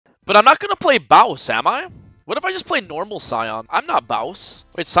But I'm not gonna play Baus, am I? What if I just play normal Sion? I'm not Baus.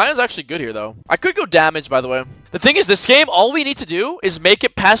 Wait, Sion's actually good here, though. I could go damage, by the way. The thing is, this game, all we need to do is make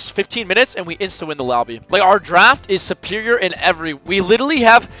it past 15 minutes, and we insta-win the lobby. Like, our draft is superior in every... We literally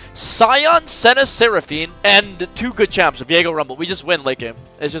have Sion, Senna, Seraphine, and 2 good champs, Viego, Rumble. We just win late game.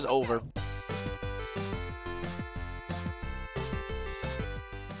 It's just over.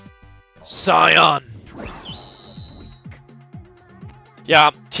 Sion.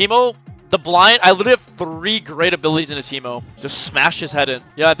 Yeah, Teemo... The blind, I literally have 3 great abilities in a Teemo. Just smash his head in.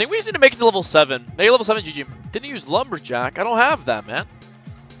 Yeah, I think we just need to make it to level 7. Make it level 7, GG. Didn't use Lumberjack. I don't have that, man.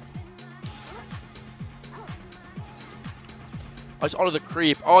 I just auto the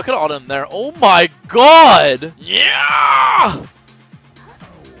creep. Oh, I could have auto him there. Oh my god! Yeah!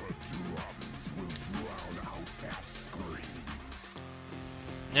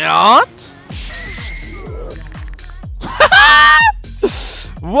 Not?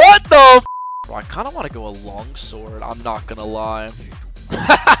 What the f? Bro, I kind of want to go a longsword. I'm not gonna lie.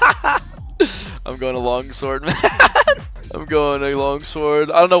 I'm going a longsword, man. I'm going a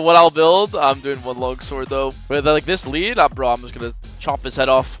longsword. I don't know what I'll build. I'm doing one longsword though. With like this lead, bro, I'm just gonna chop his head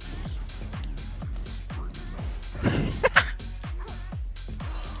off.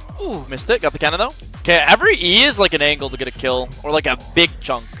 Ooh, missed it. Got the cannon though. Okay, every E is like an angle to get a kill, or like a big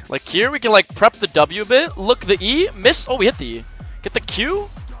chunk. Like here, we can like prep the W a bit. Look, the E, miss. Oh, we hit the E. Get the Q.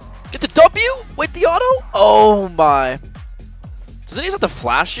 Get the W. Wait, the auto. Oh my. Doesn't he have to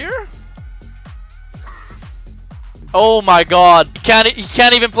flash here? Oh my god. He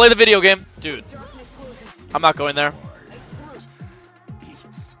can't even play the video game. Dude. I'm not going there.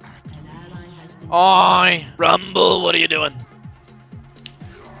 Oi. Rumble, what are you doing?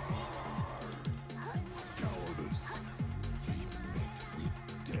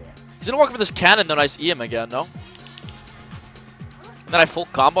 He's gonna walk for this cannon, then I just E him again, no? And then I full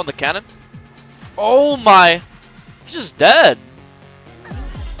combo on the cannon. Oh my. He's just dead.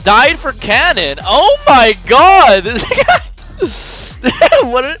 Died for cannon. Oh my god. This guy.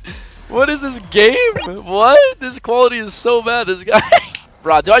 What is this game? What? This quality is so bad, this guy.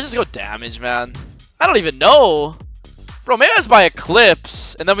 Bro, do I just go damage, man? I don't even know. Bro, maybe I just buy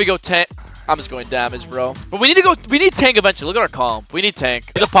Eclipse, and then we go tank. I'm just going damage, bro. But we need tank eventually. Look at our comp. We need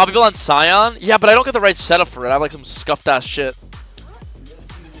tank. The Poppy Bill on Sion? Yeah, but I don't get the right setup for it. I have like some scuffed ass shit.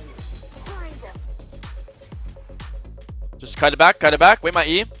 Just kite it back. Wait my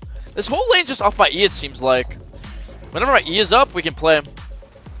E. This whole lane's just off my E, it seems like. Whenever my E is up, we can play. I'm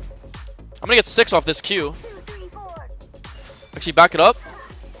gonna get 6 off this Q. Actually, back it up.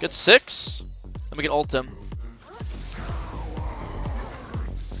 Get 6. Then we can ult him.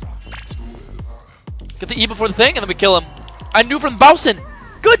 Get the E before the thing, and then we kill him. I knew from Bowson.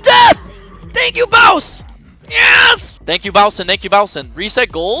 Good death! Thank you, Bows! Yes! Thank you, Bowson. Thank you, Bowson.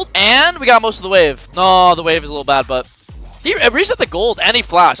 Reset gold, and we got most of the wave. No, the wave is a little bad, but... He reset the gold, and he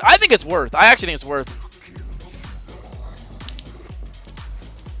flashed. I think it's worth. I actually think it's worth.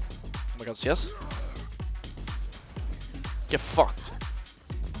 Oh my god, CS? Get fucked.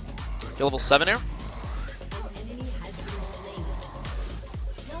 Get level 7 here.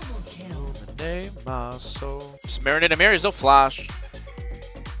 Just marinate him here, there's no flash.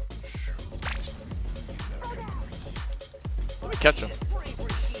 Let me catch him.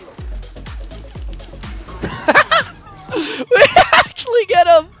 We actually get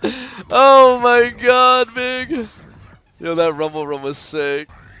him! Oh my god, big. Yo, that rumble room was sick.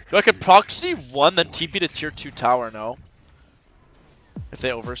 Yo, I could proxy 1, then TP to tier 2 tower, no? If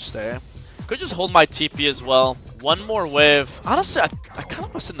they overstay. Could just hold my TP as well. One more wave. Honestly, I kind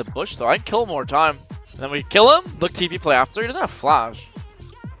of want to sit in the bush though. I can kill him more time. And then we kill him. Look, TP play after. He doesn't have flash.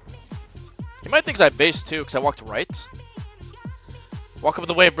 He might think I base too, because I walked right. Walk up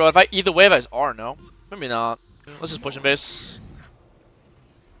the wave, bro. If I E the wave, I just R, no? Maybe not. Let's just push him base.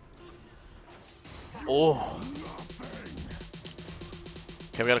 Oh.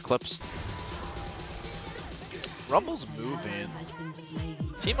 Okay, we got Eclipse. Rumble's moving.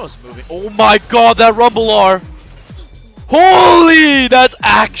 Teemo's moving. Oh my god, that Rumble R! Holy! That's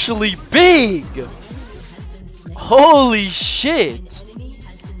actually big! Holy shit!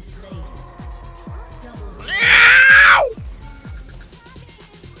 Ow!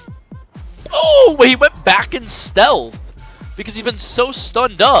 Oh, wait, he went back in stealth because he's been so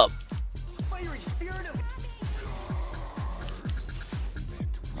stunned up. I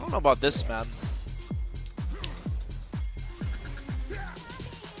don't know about this, man.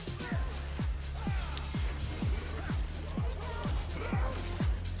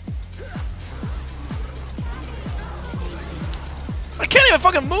 I can't even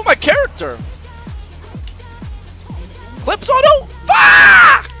fucking move my character. Clips auto?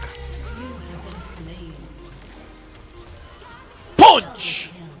 Fuck!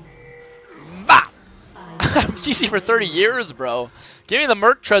 CC for 30 years, bro. Give me the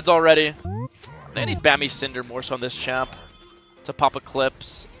Merc Treads already. They need Bammy Cinder more so on this champ to pop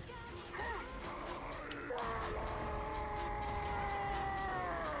Eclipse.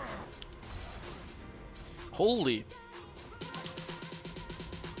 Holy.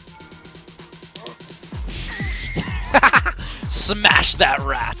 Smash that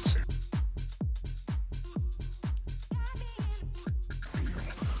rat.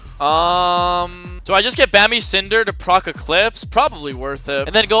 So I just get Bammy Cinder to proc Eclipse, probably worth it.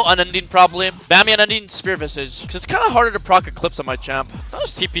 And then go Unending probably. Bammy Unending Sphere Visage, because it's kind of harder to proc Eclipse on my champ. I'll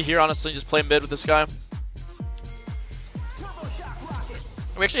just TP here, honestly, just play mid with this guy.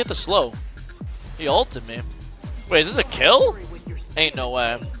 We actually hit the slow. He ulted me. Wait, is this a kill? Ain't no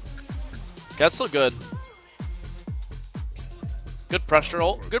way. Okay, that's still good. Good pressure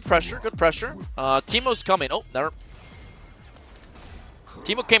ult. Good pressure, good pressure. Teemo's coming. Oh, never.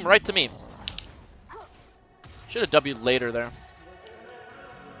 Teemo came right to me. Should have W'd later there.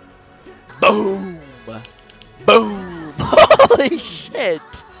 Boom! Boom! Holy shit!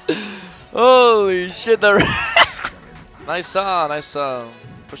 Holy shit! Nice nice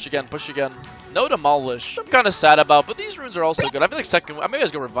Push again, push again. No demolish. I'm kind of sad about, but these runes are also good. I feel like second. I maybe I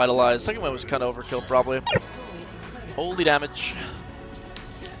was gonna revitalize. Second one was kind of overkill, probably. Holy damage.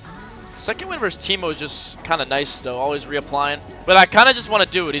 Second win versus Teemo is just kind of nice though, always reapplying. But I kind of just want to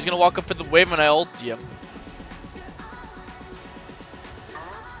do it. He's gonna walk up for the wave and I ulti him.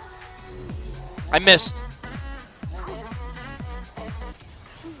 I missed.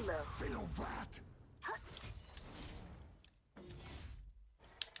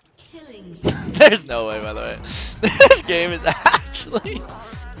 There's no way, by the way. This game is actually...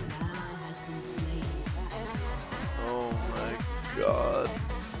 Oh my god.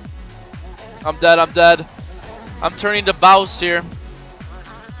 I'm dead, I'm dead. I'm turning to Baus here.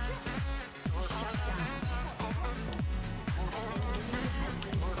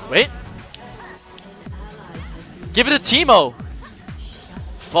 Wait. Give it a Teemo.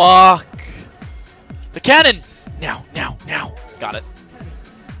 Fuck. The cannon. Now, now, now. Got it.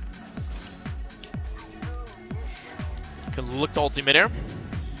 Can look to ultimate here.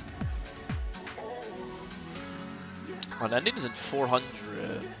 Unending is in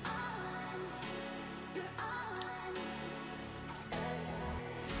 400.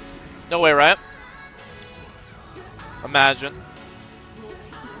 No way, right? Imagine.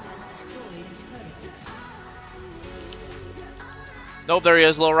 Nope, there he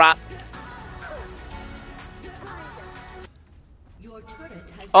is, little rat.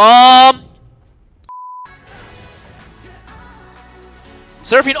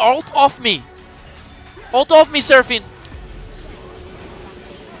 Surfing, ult off me. Ult off me, Surfing.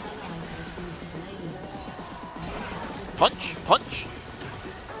 Punch, punch.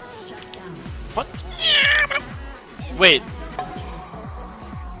 Punch. Wait.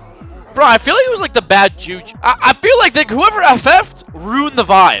 Bro, I feel like it was like the bad juju. I feel like whoever FF'd ruined the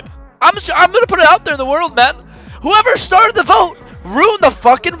vibe. I'm gonna put it out there in the world, man. Whoever started the vote ruined the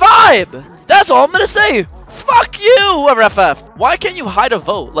fucking vibe. That's all I'm gonna say. Fuck you, whoever FF'd. Why can't you hide a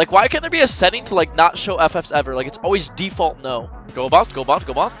vote? Like, why can't there be a setting to like not show FFs ever? Like, it's always default no. Go bots, go bots,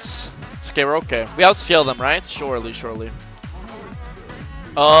 go bots. It's okay, we're okay. We outscale them, right? Surely, surely.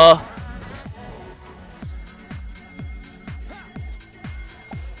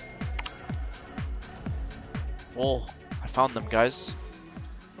 Oh, I found them, guys.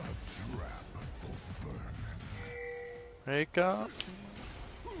 Wake up.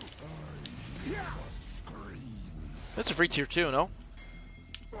 That's a free tier 2, no?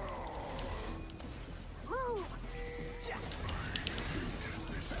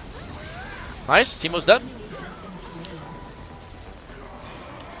 Nice, Teemo's dead.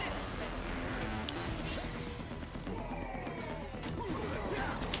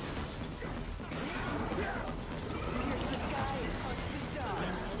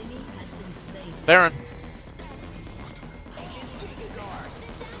 Baron.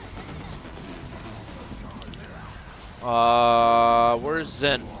 Where's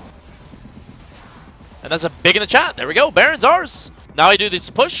Zen? And that's a big in the chat. There we go. Baron's ours. Now I do this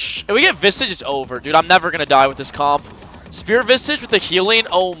push. If we get Visage, it's over, dude. I'm never gonna die with this comp. Spear Visage with the healing.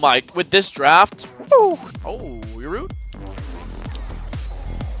 Oh my! With this draft. Woo. Oh, you're rude.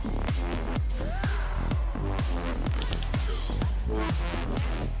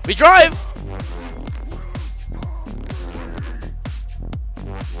 We drive.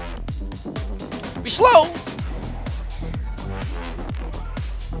 We slow.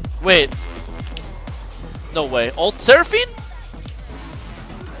 Wait. No way. Alt surfing?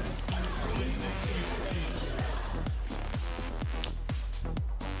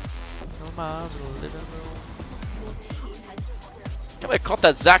 Can't believe I caught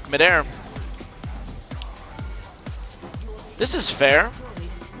that Zac midair. This is fair.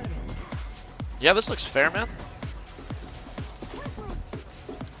 Yeah, this looks fair, man.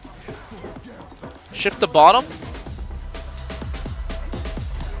 Shift the bottom.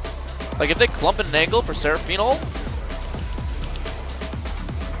 Like if they clump in an angle for Seraphine ult.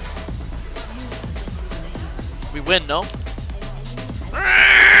 We win, no?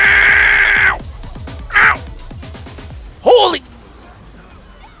 Ow! Ow! Holy!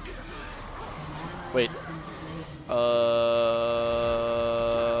 Wait.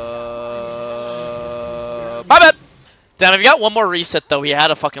 My bad! Damn, if you got one more reset though, he had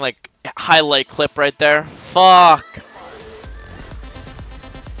a fucking like highlight clip right there. Fuck.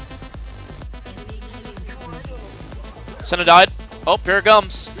 Senna died. Oh, here it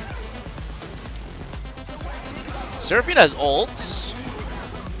comes. Seraphine has ults.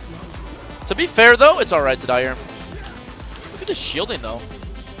 To be fair though, it's alright to die here. Look at the shielding though.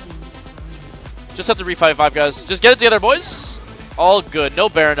 Just have to refight 5 guys. Just get it together, boys. All good. No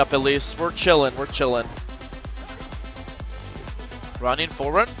Baron up at least. We're chilling. We're chilling. Running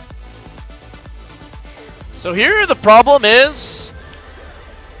forward. So here the problem is,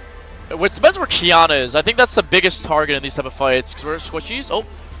 it depends where Kiana is. I think that's the biggest target in these type of fights because we're squishies. Oh,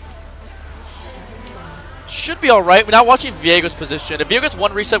 should be all right. We're now watching Viego's position. If Viego gets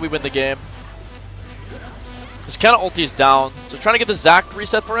one reset, we win the game. His Kiana ulti is down, so trying to get the Zac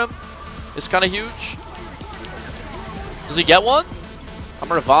reset for him is kind of huge. Does he get one?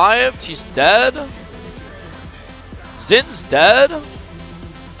 I'm revived. He's dead. Zin's dead.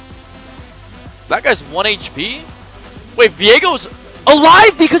 That guy's 1 HP. Wait, Viego's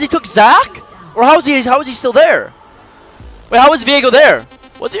alive because he took Zac? Or how is he still there? Wait, how is Viego there?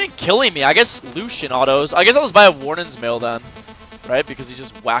 What's even killing me? I guess Lucian autos. I guess I was by a Warden's mail then. Right? Because he's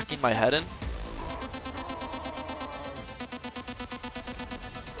just whacking my head in.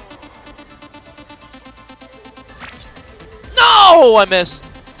 No! I missed.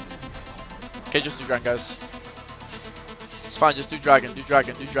 Okay, just do dragon, guys. It's fine, just do dragon, do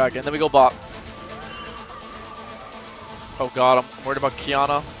dragon, do dragon. Then we go bot. Oh god, I'm worried about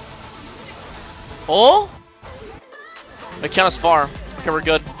Kiana. Oh? Wait, Kiana's far. Okay, we're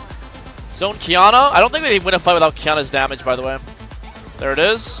good. Zone Kiana. I don't think we win a fight without Kiana's damage, by the way. There it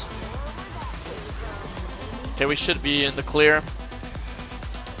is. Okay, we should be in the clear.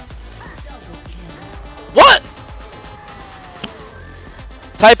 What?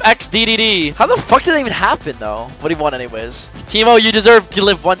 Type X DDD. How the fuck did that even happen, though? What do you want, anyways? Teemo, you deserve to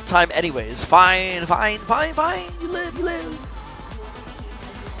live one time, anyways. Fine, fine, fine, fine. You live, you live.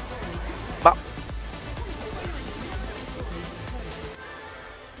 Bop.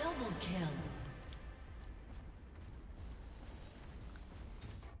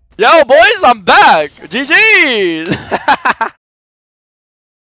 Yo, boys, I'm back. GG's.